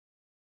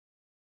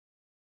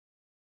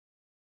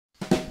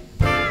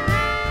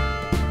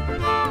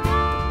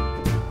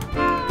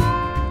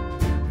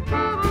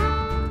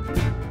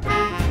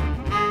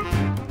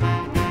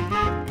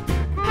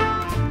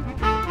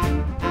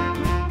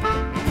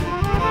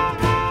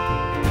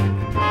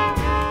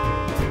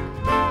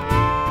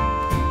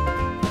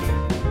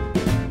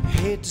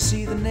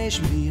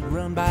nation being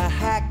run by a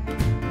hack.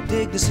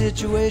 Dig the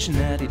situation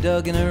that he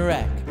dug in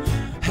Iraq.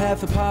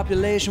 Half the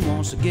population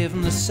wants to give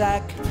him the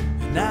sack.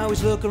 Now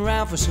he's looking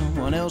around for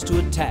someone else to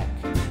attack.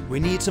 We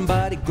need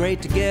somebody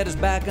great to get us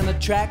back on the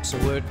track, so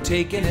we're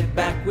taking it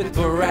back with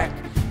Barack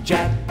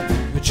Jack.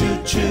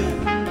 Choo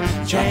choo,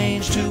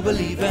 change to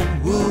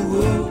believing, woo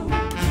woo.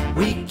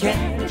 We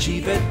can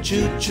achieve it,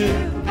 choo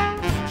choo,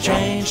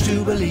 change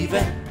to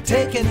believing,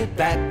 taking it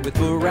back with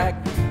Barack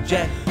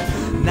Jack.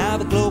 Now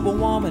the global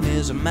warming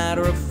is a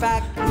matter of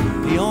fact.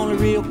 The only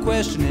real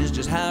question is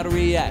just how to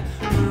react.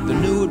 The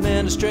new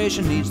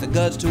administration needs the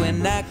guts to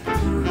enact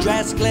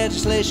drastic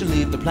legislation,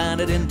 leave the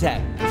planet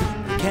intact.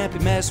 We can't be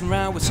messing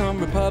around with some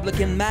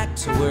Republican Mac,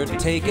 so we're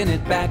taking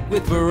it back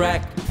with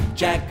Barack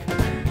Jack.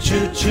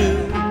 Choo choo,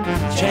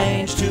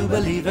 change to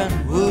believing,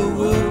 woo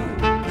woo.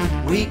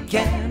 We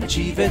can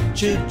achieve it,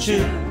 choo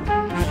choo,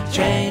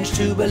 change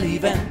to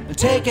believing,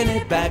 taking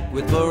it back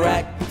with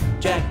Barack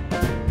Jack.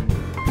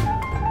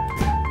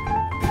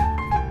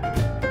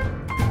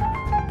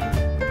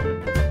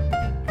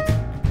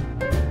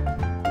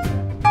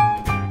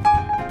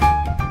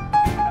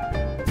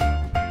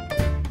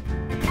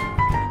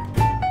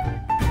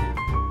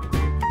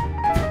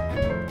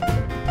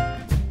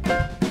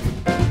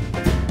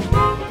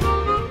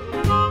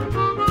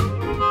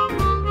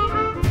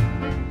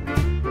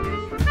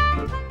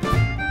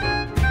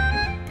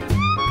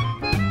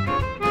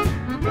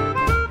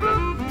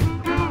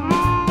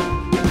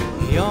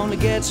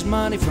 Gets his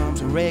money from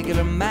some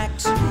regular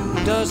Macs.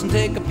 Doesn't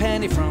take a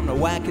penny from the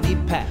whackity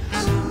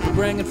packs. For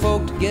bringing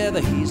folk together,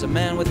 he's a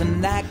man with a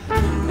knack,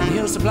 and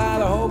he'll supply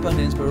the hope and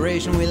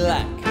inspiration we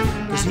lack.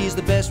 Cause he's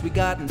the best we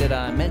got, and did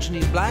I mention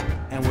he's black?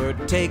 And we're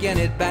taking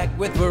it back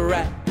with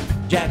Barack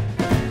Jack.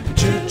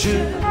 Choo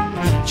choo,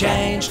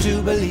 change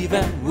to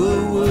believing,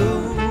 woo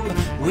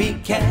woo. We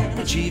can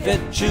achieve it,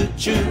 choo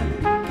choo,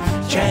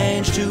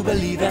 change to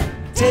believing,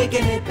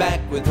 taking it back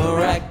with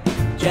Barack